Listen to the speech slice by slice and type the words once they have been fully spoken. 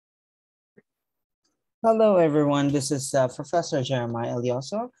Hello, everyone. This is Professor Jeremiah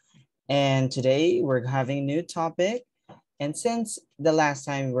Elioso, and today we're having a new topic. And since the last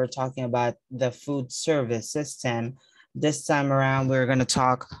time we were talking about the food service system, this time around we're going to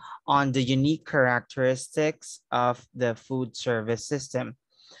talk on the unique characteristics of the food service system.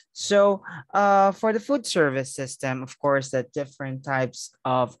 So, for the food service system, of course, that different types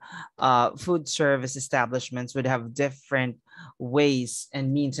of food service establishments would have different ways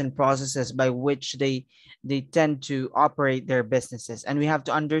and means and processes by which they tend to operate their businesses, and we have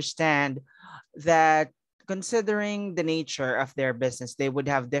to understand that considering the nature of their business, they would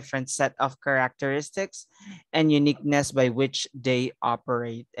have different set of characteristics and uniqueness by which they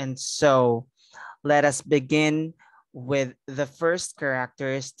operate. And so, let us begin with the first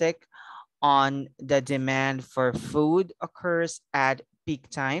characteristic on the demand for food occurs at peak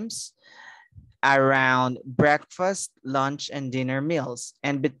times around breakfast, lunch, and dinner meals.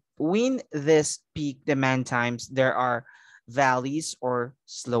 And between this peak demand times, there are valleys or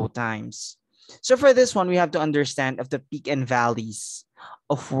slow times. So for this one, we have to understand of the peak and valleys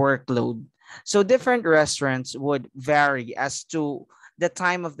of workload. So different restaurants would vary as to the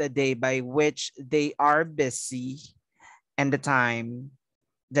time of the day by which they are busy and the time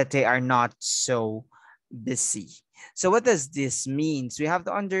that they are not so busy. So what does this mean? So we have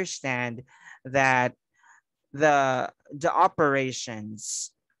to understand that the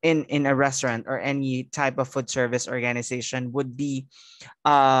operations in a restaurant or any type of food service organization would be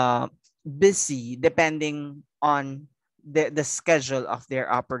busy depending on the schedule of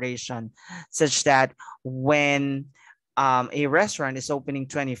their operation, such that when a restaurant is opening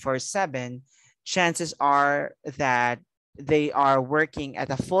 24/7, chances are that they are working at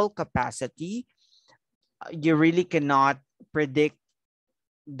a full capacity. You really cannot predict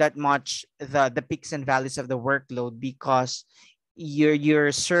that much the peaks and valleys of the workload because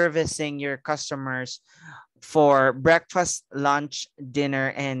you're servicing your customers for breakfast, lunch,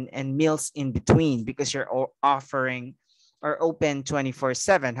 dinner, and meals in between because you're offering or open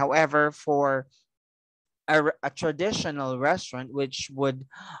 24/7. However, for a traditional restaurant, which would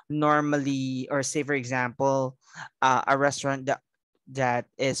normally, or say for example, a restaurant that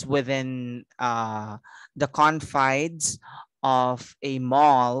is within the confines of a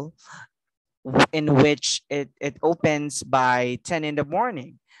mall in which it opens by 10 in the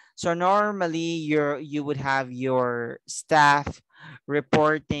morning. So normally you would have your staff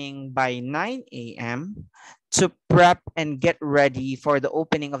reporting by 9 a.m. to prep and get ready for the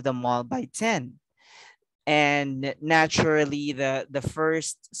opening of the mall by 10. And naturally the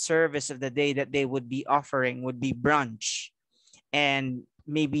first service of the day that they would be offering would be brunch, and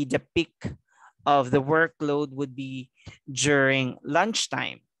maybe the peak of the workload would be during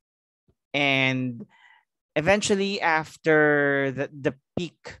lunchtime. And eventually after the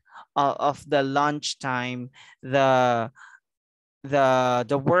peak of the lunchtime, the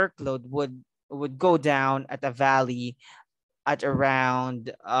the workload would go down at a valley at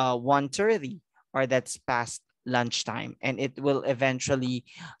around 1:30, or that's past lunchtime, and it will eventually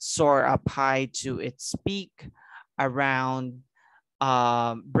soar up high to its peak around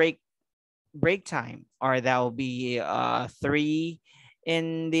break time, or that will be 3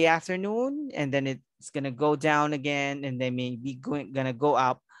 in the afternoon, and then it's gonna go down again, and then maybe gonna go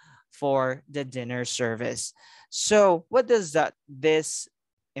up for the dinner service. So what does this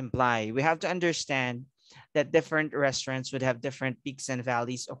imply? We have to understand that different restaurants would have different peaks and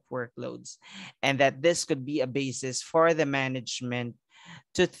valleys of workloads, and that this could be a basis for the management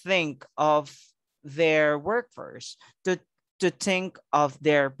to think of their workforce, to think of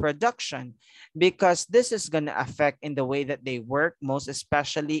their production, because this is going to affect in the way that they work, most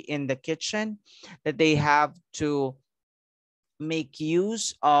especially in the kitchen, that they have to make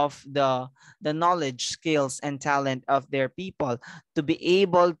use of the knowledge, skills, and talent of their people to be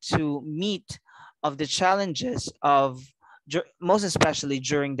able to meet of the challenges of most especially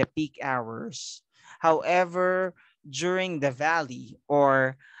during the peak hours. However, during the valley,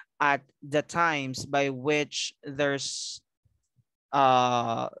 or at the times by which there's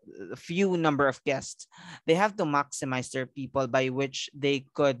a few number of guests, they have to maximize their people by which they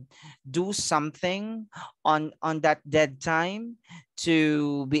could do something on that dead time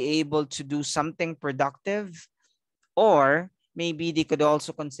to be able to do something productive. Or maybe they could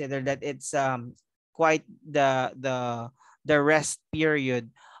also consider that it's quite the rest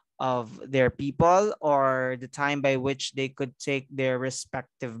period of their people, or the time by which they could take their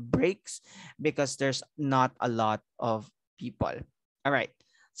respective breaks because there's not a lot of people. All right.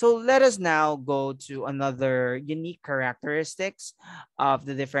 So let us now go to another unique characteristics of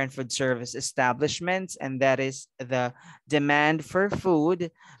the different food service establishments, and that is the demand for food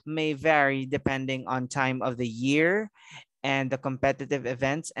may vary depending on time of the year and the competitive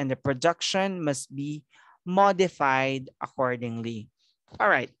events, and the production must be modified accordingly. All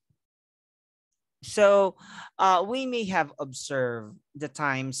right. So we may have observed the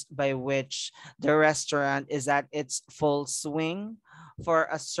times by which the restaurant is at its full swing for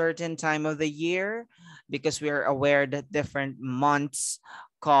a certain time of the year, because we are aware that different months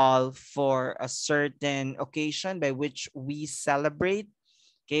call for a certain occasion by which we celebrate.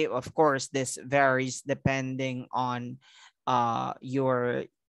 Okay, of course, this varies depending on your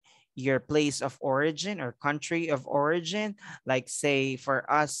place of origin or country of origin. Like say for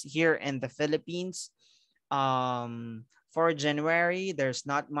us here in the Philippines, for January there's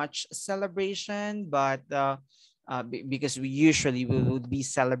not much celebration, but because we would be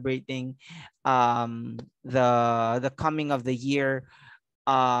celebrating the coming of the year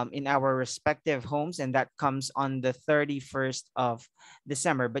in our respective homes, and that comes on the 31st of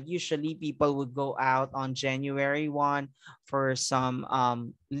December. But usually people would go out on January 1 for some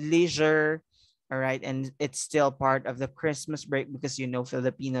leisure. All right. And it's still part of the Christmas break, because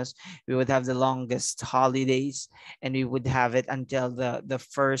Filipinos, we would have the longest holidays, and we would have it until the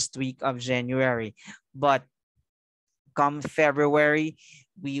first week of January. But come February,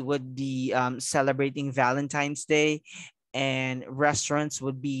 we would be celebrating Valentine's Day, and restaurants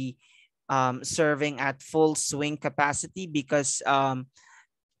would be serving at full swing capacity, because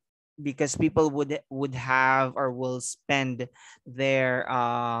people would have or will spend their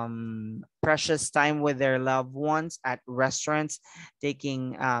precious time with their loved ones at restaurants,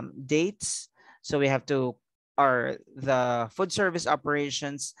 taking dates. So we have to, or the food service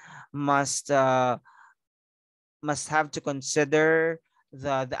operations must have to consider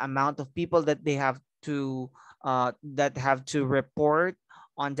the amount of people that they have to report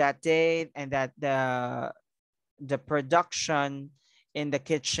on that day, and that the production in the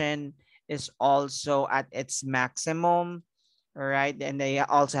kitchen is also at its maximum. All right. And they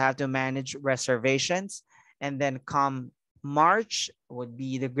also have to manage reservations. And then come March would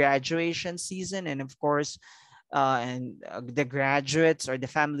be the graduation season, and of course the graduates or the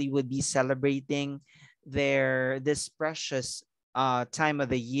family would be celebrating this precious time of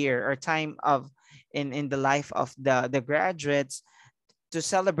the year, or time of in the life of the graduates, to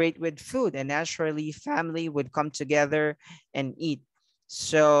celebrate with food, and naturally family would come together and eat.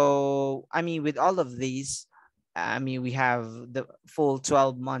 So I mean, with all of these, I mean, we have the full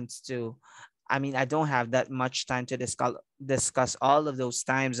 12 months to, I mean, I don't have that much time to discuss all of those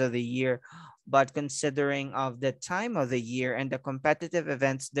times of the year, but considering of the time of the year and the competitive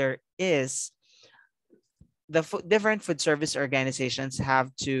events there is, the different food service organizations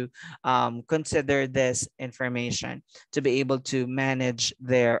have to consider this information to be able to manage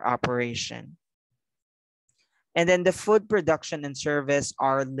their operation. And then the food production and service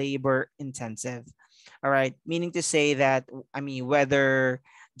are labor intensive. All right, meaning to say that, I mean, whether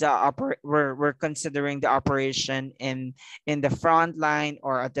we're considering the operation in the front line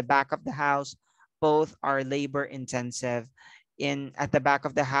or at the back of the house, both are labor intensive. In at the back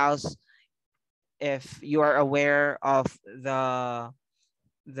of the house, if you are aware of the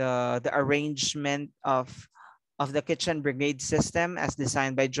arrangement of the kitchen brigade system as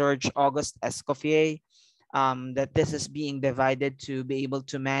designed by George Auguste Escoffier, that this is being divided to be able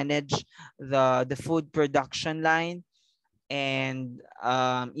to manage the food production line. And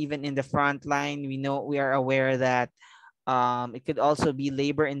even in the front line, we are aware that it could also be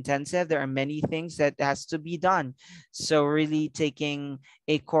labor intensive. There are many things that has to be done. So really taking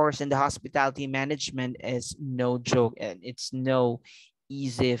a course in the hospitality management is no joke, and it's no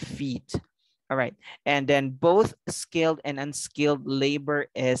easy feat. All right. And then both skilled and unskilled labor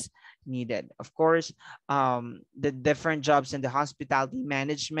is needed. Of course, the different jobs in the hospitality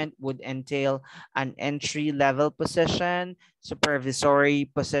management would entail an entry level position,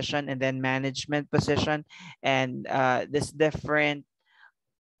 supervisory position, and then management position. And this different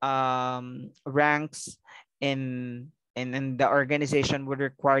ranks in the organization would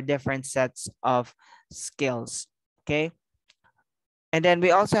require different sets of skills. Okay. And then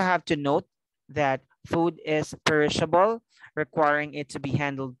we also have to note that food is perishable, requiring it to be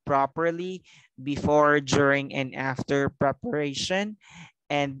handled properly before, during, and after preparation.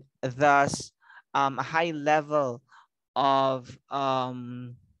 And thus, a high level of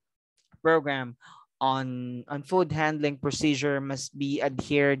program on food handling procedure must be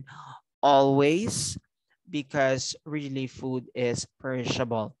adhered always, because really food is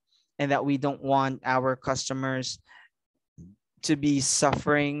perishable, and that we don't want our customers to be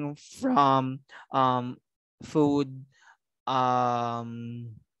suffering from food um,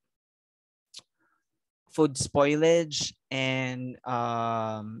 food spoilage, and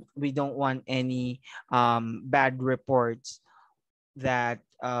we don't want any bad reports that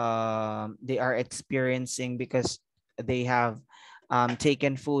they are experiencing because they have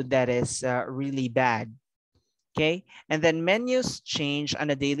taken food that is really bad. Okay, and then menus change on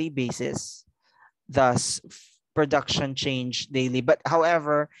a daily basis, thus production change daily. But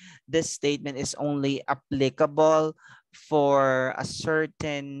however, this statement is only applicable for a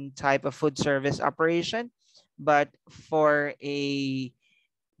certain type of food service operation, but for a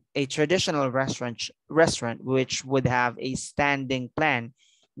traditional restaurant which would have a standing plan,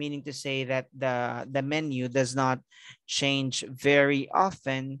 meaning to say that the menu does not change very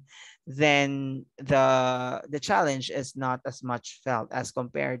often, then the challenge is not as much felt as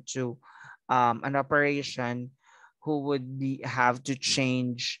compared to an operation who would have to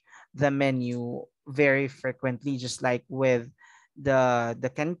change the menu very frequently, just like with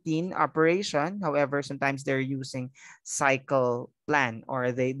the canteen operation. However, sometimes they're using cycle plan,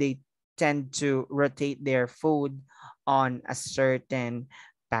 or they tend to rotate their food on a certain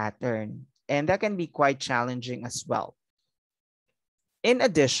pattern, and that can be quite challenging as well. In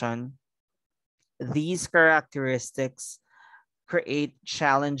addition, these characteristics create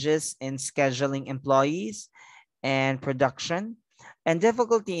challenges in scheduling employees and production, and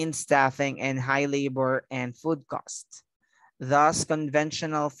difficulty in staffing and high labor and food costs. Thus,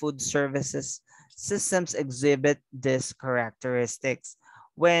 conventional food services systems exhibit these characteristics.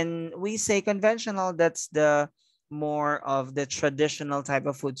 When we say conventional, that's the more of the traditional type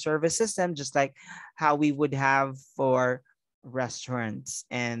of food service system, just like how we would have for restaurants.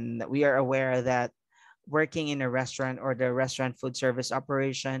 And we are aware that working in a restaurant or the restaurant food service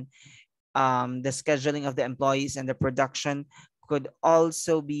operation, the scheduling of the employees and the production could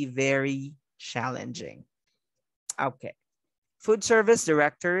also be very challenging. Okay. Food service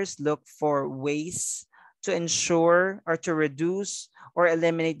directors look for ways to ensure or to reduce or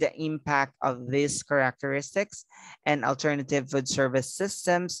eliminate the impact of these characteristics, and alternative food service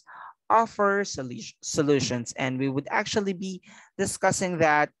systems offer solutions. And we would actually be discussing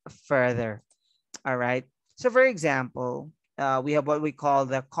that further. All right. So, for example, we have what we call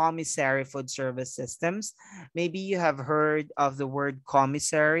the commissary food service systems. Maybe you have heard of the word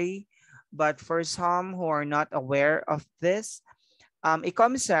commissary, but for some who are not aware of this, a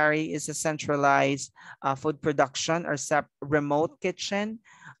commissary is a centralized food production or remote kitchen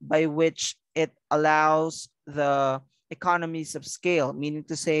by which it allows the economies of scale, meaning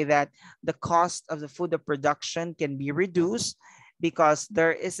to say that the cost of the food of production can be reduced because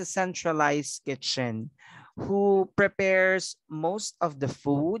there is a centralized kitchen who prepares most of the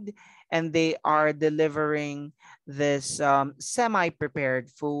food, and they are delivering this semi-prepared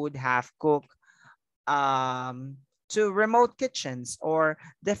food, half cooked, um, to remote kitchens or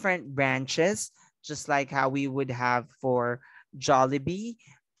different branches, just like how we would have for Jollibee.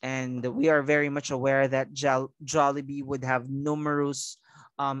 And we are very much aware that Jollibee would have numerous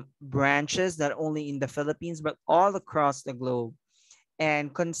branches, not only in the Philippines, but all across the globe.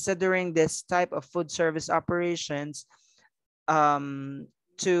 And considering this type of food service operations,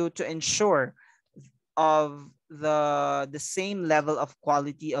 to ensure of the same level of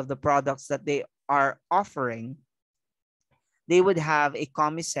quality of the products that they are offering, they would have a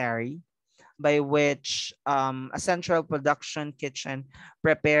commissary by which a central production kitchen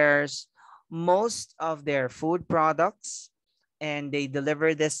prepares most of their food products, and they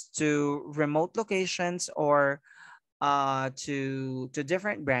deliver this to remote locations or to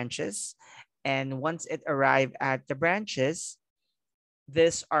different branches. And once it arrive at the branches,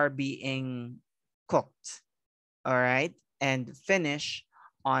 these are being cooked, all right, and finish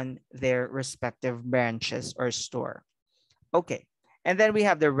on their respective branches or store. Okay. And then we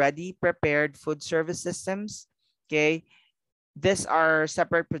have the ready prepared food service systems. Okay. These are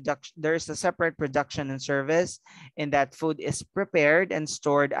separate production. There's a separate production and service in that food is prepared and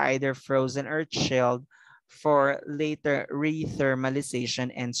stored either frozen or chilled for later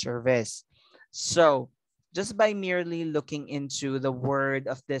rethermalization and service. So just by merely looking into the word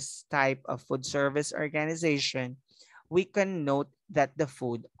of this type of food service organization, we can note that the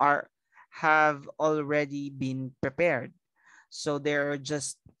food are have already been prepared. So they're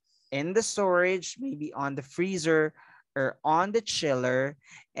just in the storage, maybe on the freezer or on the chiller.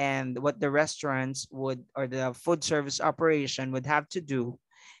 And what the restaurants would, or the food service operation would have to do,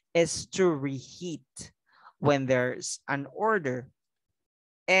 is to reheat when there's an order.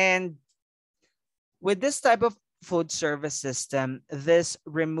 And with this type of food service system, this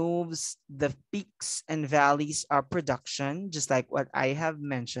removes the peaks and valleys of production, just like what I have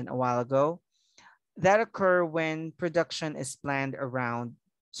mentioned a while ago, that occur when production is planned around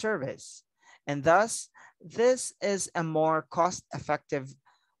service. And thus, this is a more cost-effective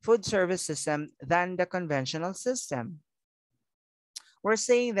food service system than the conventional system. We're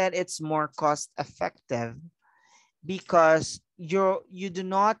saying that it's more cost-effective because you do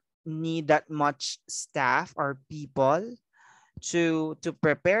not need that much staff or people to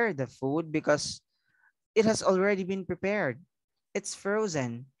prepare the food because it has already been prepared. It's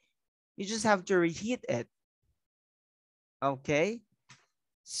frozen. You just have to reheat it. Okay?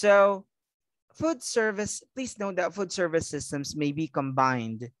 So food service, please note that food service systems may be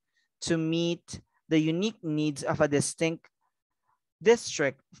combined to meet the unique needs of a distinct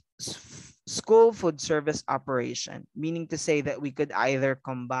district school food service operation, meaning to say that we could either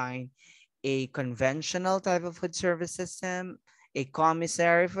combine a conventional type of food service system, a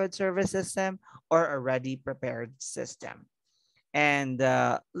commissary food service system, or a ready prepared system. And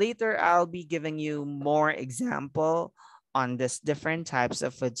later, I'll be giving you more example on this different types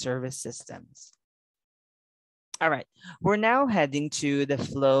of food service systems. All right, we're now heading to the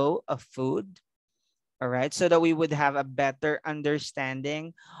flow of food. All right, so that we would have a better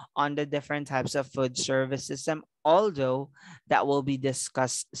understanding on the different types of food service system, although that will be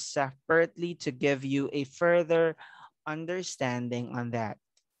discussed separately to give you a further understanding on that.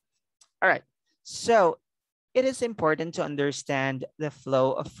 All right, so it is important to understand the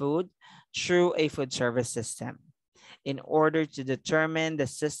flow of food through a food service system in order to determine the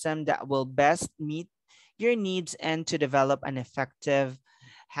system that will best meet your needs and to develop an effective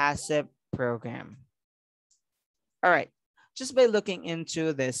HACCP program. All right, just by looking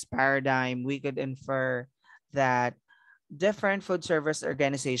into this paradigm, we could infer that different food service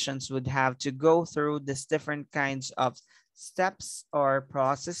organizations would have to go through this different kinds of steps or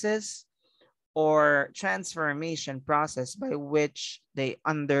processes or transformation process by which they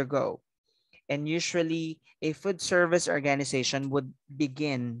undergo. And usually a food service organization would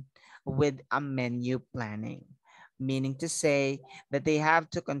begin with a menu planning, meaning to say that they have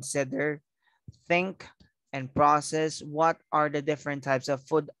to consider, think, and process what are the different types of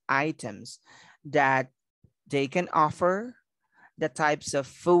food items that they can offer, the types of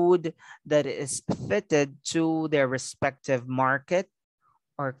food that is fitted to their respective market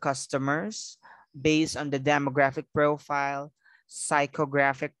or customers based on the demographic profile,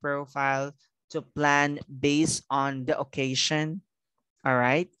 psychographic profile, to plan based on the occasion. All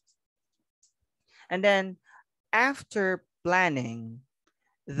right. And then after planning,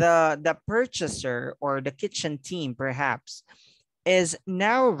 the purchaser or the kitchen team perhaps is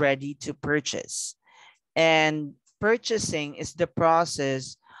now ready to purchase. And purchasing is the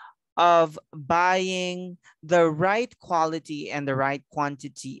process of buying the right quality and the right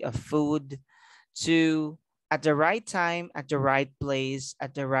quantity of food to at the right time, at the right place,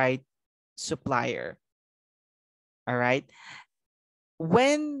 at the right supplier. All right.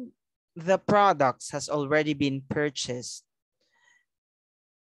 When the products has already been purchased,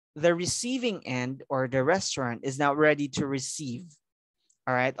 the receiving end or the restaurant is now ready to receive.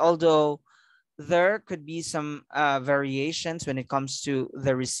 All right. Although there could be some variations when it comes to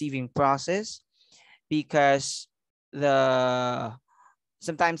the receiving process because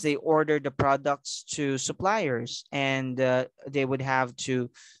sometimes they order the products to suppliers and they would have to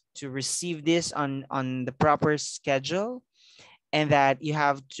receive this on the proper schedule, and that you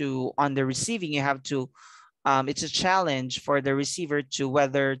have to on the receiving you have to it's a challenge for the receiver to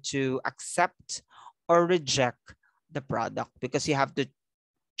whether to accept or reject the product because you have to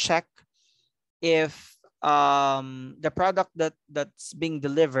check if the product that's being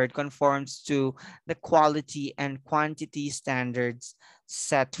delivered conforms to the quality and quantity standards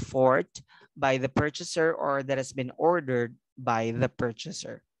set forth by the purchaser or that has been ordered by the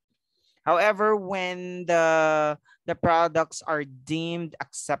purchaser. However, when the products are deemed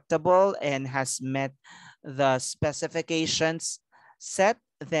acceptable and has met the specifications set,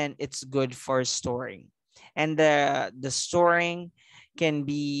 then it's good for storing. And the storing can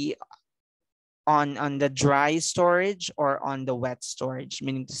be on the dry storage or on the wet storage,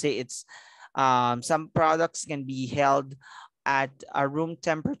 meaning to say it's some products can be held at a room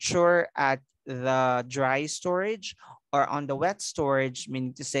temperature at the dry storage or on the wet storage,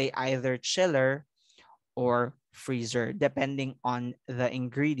 meaning to say either chiller or freezer, depending on the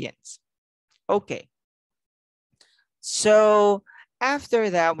ingredients. Okay. So after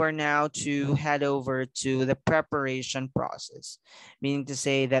that, we're now to head over to the preparation process, meaning to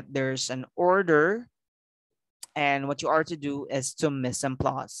say that there's an order and what you are to do is to mise en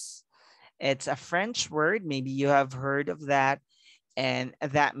place. It's a French word. Maybe you have heard of that. And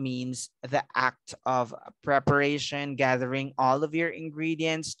that means the act of preparation, gathering all of your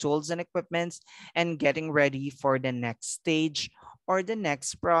ingredients, tools, and equipments, and getting ready for the next stage or the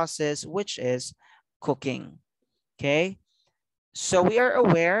next process, which is cooking. Okay. So we are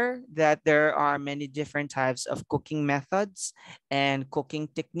aware that there are many different types of cooking methods and cooking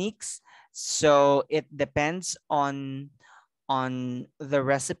techniques. So it depends on the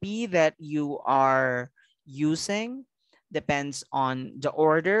recipe that you are using, depends on the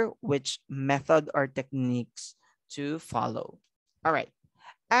order, which method or techniques to follow. All right.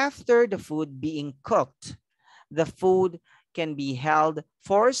 After the food being cooked, the food can be held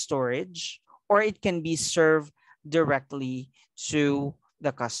for storage or it can be served directly to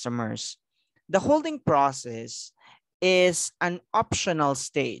the customers. The holding process is an optional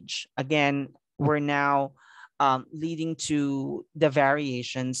stage. Again, we're now leading to the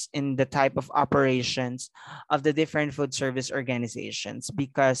variations in the type of operations of the different food service organizations,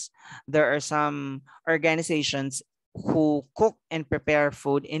 because there are some organizations who cook and prepare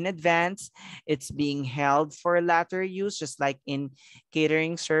food in advance. It's being held for latter use, just like in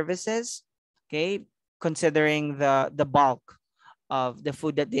catering services. Okay, considering the bulk of the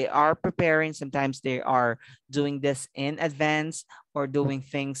food that they are preparing, sometimes they are doing this in advance or doing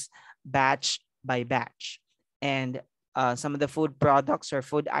things batch by batch. And some of the food products or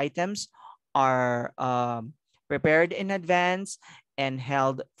food items are prepared in advance and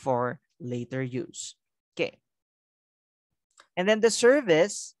held for later use. Okay. And then the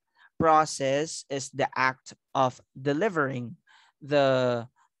service process is the act of delivering the,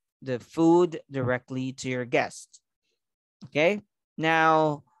 the food directly to your guest. Okay.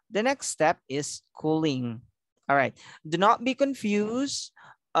 Now, the next step is cooling. All right. Do not be confused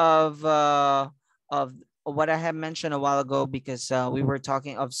of what I have mentioned a while ago, because we were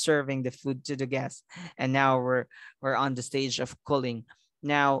talking of serving the food to the guests, and now we're on the stage of cooling.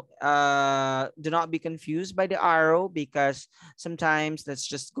 Now, do not be confused by the arrow, because sometimes, let's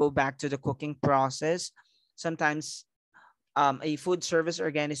just go back to the cooking process. Sometimes a food service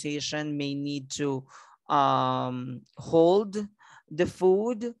organization may need to hold the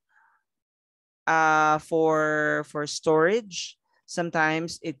food for storage.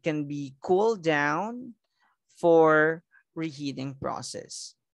 Sometimes it can be cooled down for reheating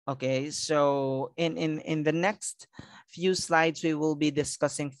process. Okay, so in the next few slides, we will be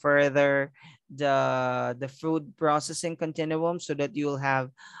discussing further the food processing continuum, so that you'll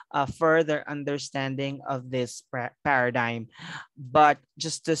have a further understanding of this paradigm. But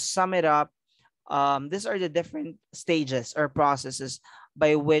just to sum it up, these are the different stages or processes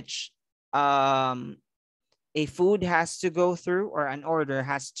by which a food has to go through, or an order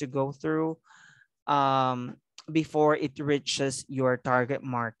has to go through, um, before it reaches your target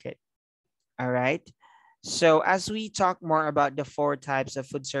market. All right. So as we talk more about the four types of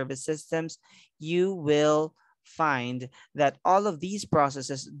food service systems, you will find that all of these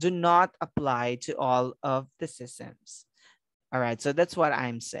processes do not apply to all of the systems. All right. So that's what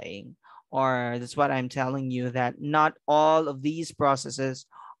I'm saying, or that's what I'm telling you, that not all of these processes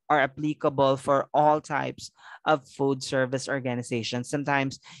are applicable for all types of food service organizations.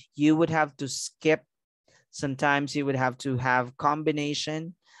 Sometimes you would have to skip. Sometimes you would have to have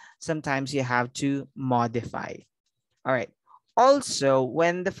combination. Sometimes you have to modify. All right. Also,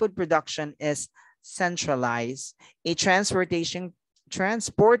 when the food production is centralized, a transporting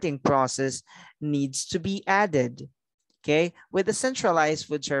process needs to be added. Okay. With the centralized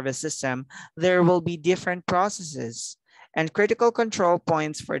food service system, there will be different processes and critical control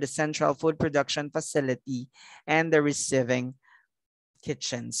points for the central food production facility and the receiving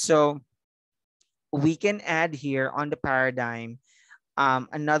kitchen. So we can add here on the paradigm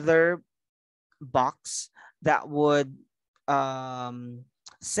another box that would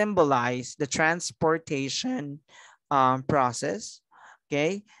symbolize the transportation process.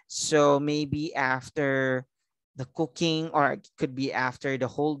 Okay, so maybe after the cooking, or it could be after the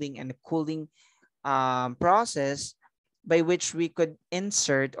holding and the cooling process, by which we could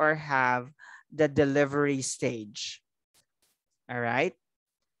insert or have the delivery stage. All right.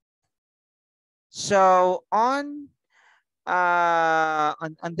 So on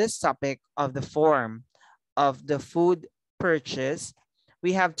this topic of the form of the food purchase,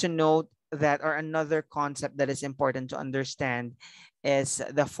 we have to note that, or another concept that is important to understand, is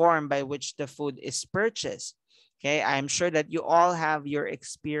the form by which the food is purchased. Okay, I'm sure that you all have your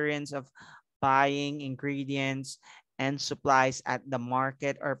experience of buying ingredients and supplies at the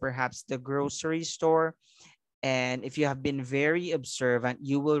market or perhaps the grocery store. And if you have been very observant,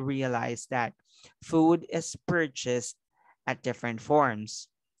 you will realize that food is purchased at different forms.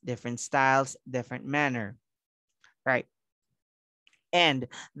 different styles, different manner, right? And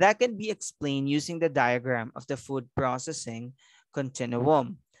that can be explained using the diagram of the food processing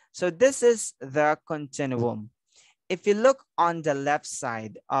continuum. So this is the continuum. If you look on the left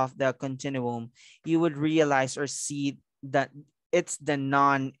side of the continuum, you would realize or see that it's the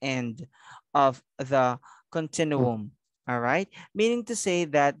non-end of the continuum, all right? Meaning to say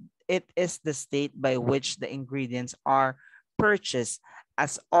that it is the state by which the ingredients are purchased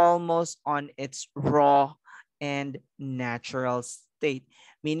as almost on its raw and natural state,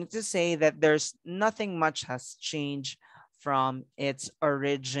 meaning to say that there's nothing much has changed from its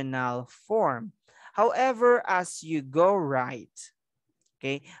original form. However, as you go right,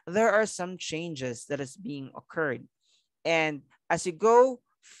 okay, there are some changes that is being occurred. And as you go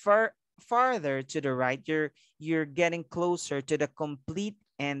farther to the right, you're getting closer to the complete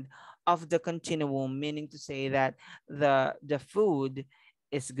end of the continuum, meaning to say that the food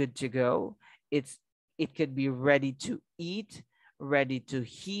is good to go. It could be ready to eat, ready to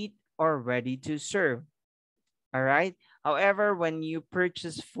heat, or ready to serve. All right. However, when you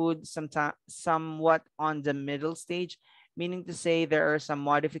purchase food somewhat on the middle stage, meaning to say there are some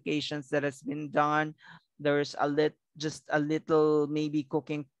modifications that has been done. There's just a little maybe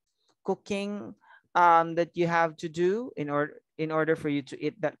cooking that you have to do in order for you to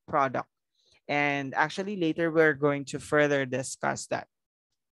eat that product. And actually later we're going to further discuss that.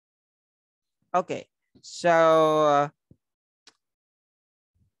 Okay. So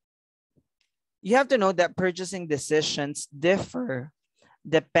you have to know that purchasing decisions differ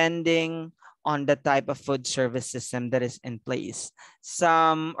depending on the type of food service system that is in place.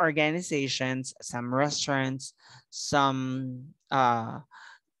 Some organizations, some restaurants, some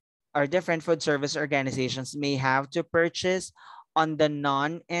or different food service organizations may have to purchase on the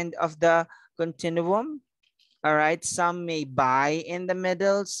non-end of the continuum. All right. Some may buy in the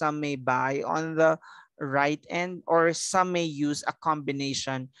middle, some may buy on the right end, or some may use a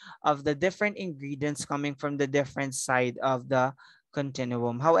combination of the different ingredients coming from the different side of the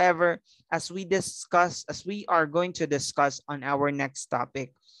continuum. However, as we are going to discuss on our next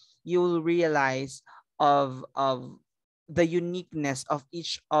topic, you will realize of the uniqueness of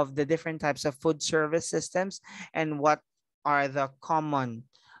each of the different types of food service systems and what are the common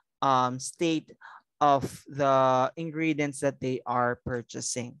state of the ingredients that they are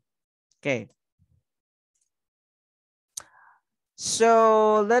purchasing. Okay.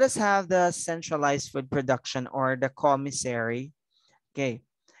 So let us have the centralized food production or the commissary. Okay.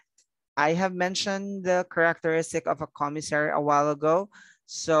 I have mentioned the characteristic of a commissary a while ago.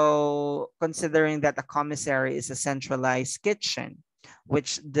 So considering that a commissary is a centralized kitchen,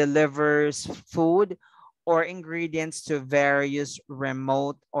 which delivers food or ingredients to various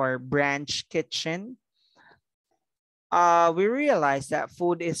remote or branch kitchen, we realize that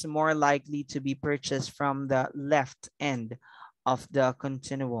food is more likely to be purchased from the left end of the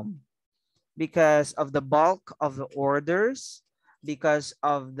continuum because of the bulk of the orders, because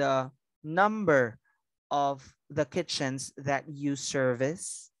of the number of the kitchens that you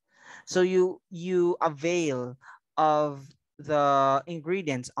service. So you avail of the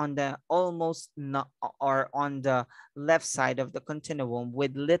ingredients on the almost not or on the left side of the continuum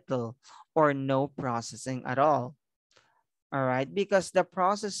with little or no processing at all. All right, because the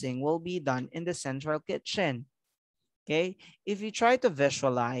processing will be done in the central kitchen. Okay, if you try to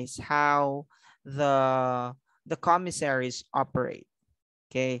visualize how the commissaries operate,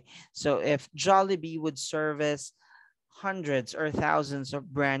 okay, so if Jollibee would service hundreds or thousands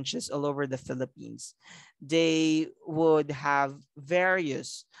of branches all over the Philippines, they would have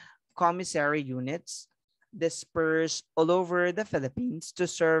various commissary units dispersed all over the Philippines to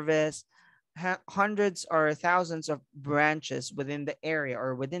service hundreds or thousands of branches within the area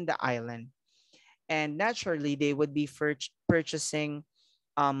or within the island. And naturally, they would be purchasing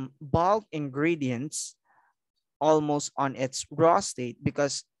bulk ingredients almost on its raw state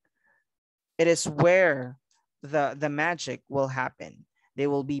because it is where the magic will happen. They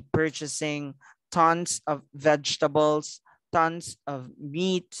will be purchasing tons of vegetables, tons of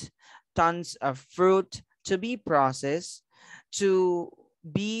meat, tons of fruit to be processed, to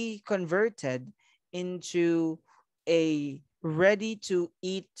be converted into a ready to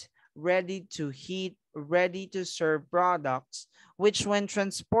eat, ready to heat, ready to serve products, which when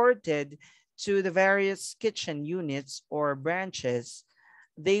transported to the various kitchen units or branches,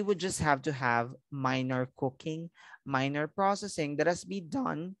 they would just have to have minor cooking, minor processing that has been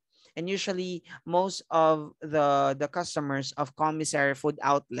done. And usually most of the customers of commissary food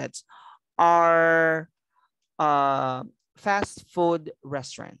outlets are fast food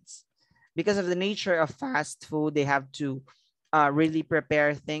restaurants. Because of the nature of fast food, they have to really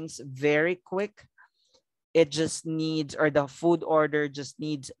prepare things very quick. It just needs, or the food order just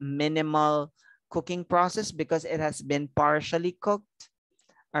needs minimal cooking process because it has been partially cooked.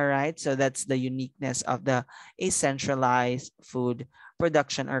 All right, so that's the uniqueness of the a centralized food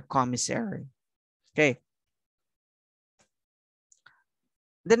production or commissary. Okay,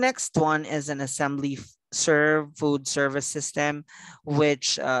 the next one is an assembly serve food service system,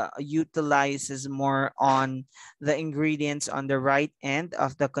 which utilizes more on the ingredients on the right end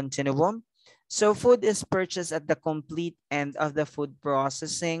of the continuum. So food is purchased at the complete end of the food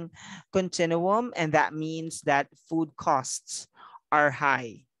processing continuum, and that means that food costs are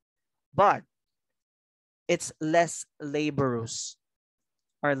high, but it's less laborious,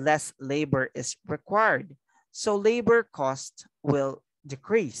 or less labor is required. So labor cost will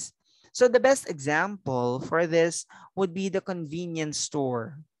decrease. So the best example for this would be the convenience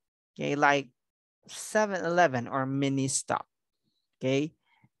store, okay, like 7-Eleven or mini stop, okay.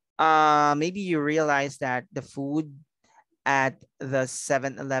 Maybe you realize that the food at the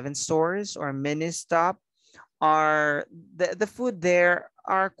 7-Eleven stores or mini stop are the food there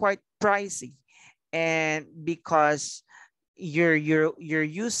are quite pricey, and because you're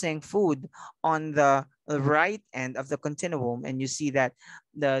using food on the right end of the continuum, and you see that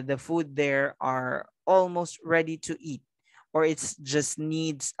the food there are almost ready to eat, or it's just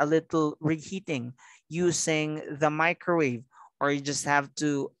needs a little reheating using the microwave, or you just have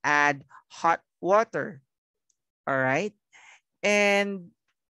to add hot water. All right, and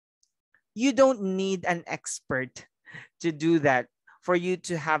you don't need an expert to do that for you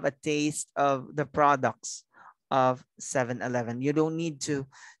to have a taste of the products of 7-Eleven. You don't need to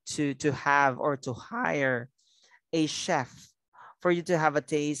have or to hire a chef for you to have a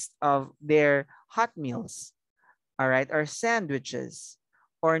taste of their hot meals, all right, or sandwiches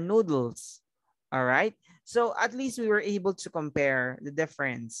or noodles, all right. So at least we were able to compare the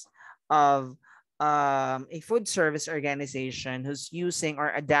difference of a food service organization who's using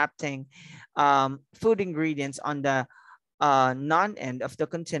or adapting food ingredients on the non-end of the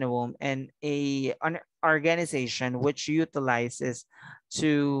continuum, and an organization which utilizes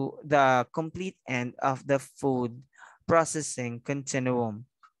to the complete end of the food processing continuum.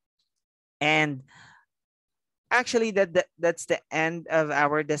 And actually, that's the end of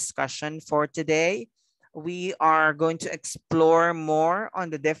our discussion for today. We are going to explore more on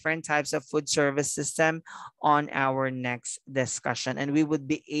the different types of food service system on our next discussion, and we would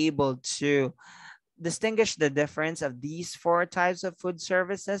be able to distinguish the difference of these four types of food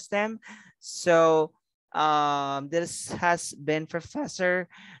service system. So this has been Professor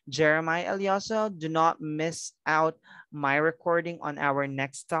Jeremiah Elioso. Do not miss out my recording on our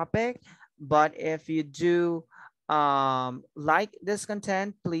next topic. But if you do like this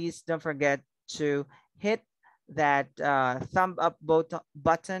content, please don't forget to hit that thumb up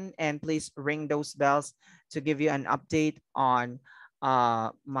button, and please ring those bells to give you an update on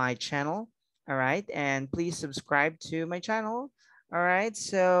my channel. All right. And please subscribe to my channel. All right.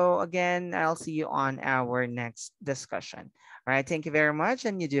 So again, I'll see you on our next discussion. All right. Thank you very much.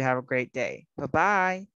 And you do have a great day. Bye-bye.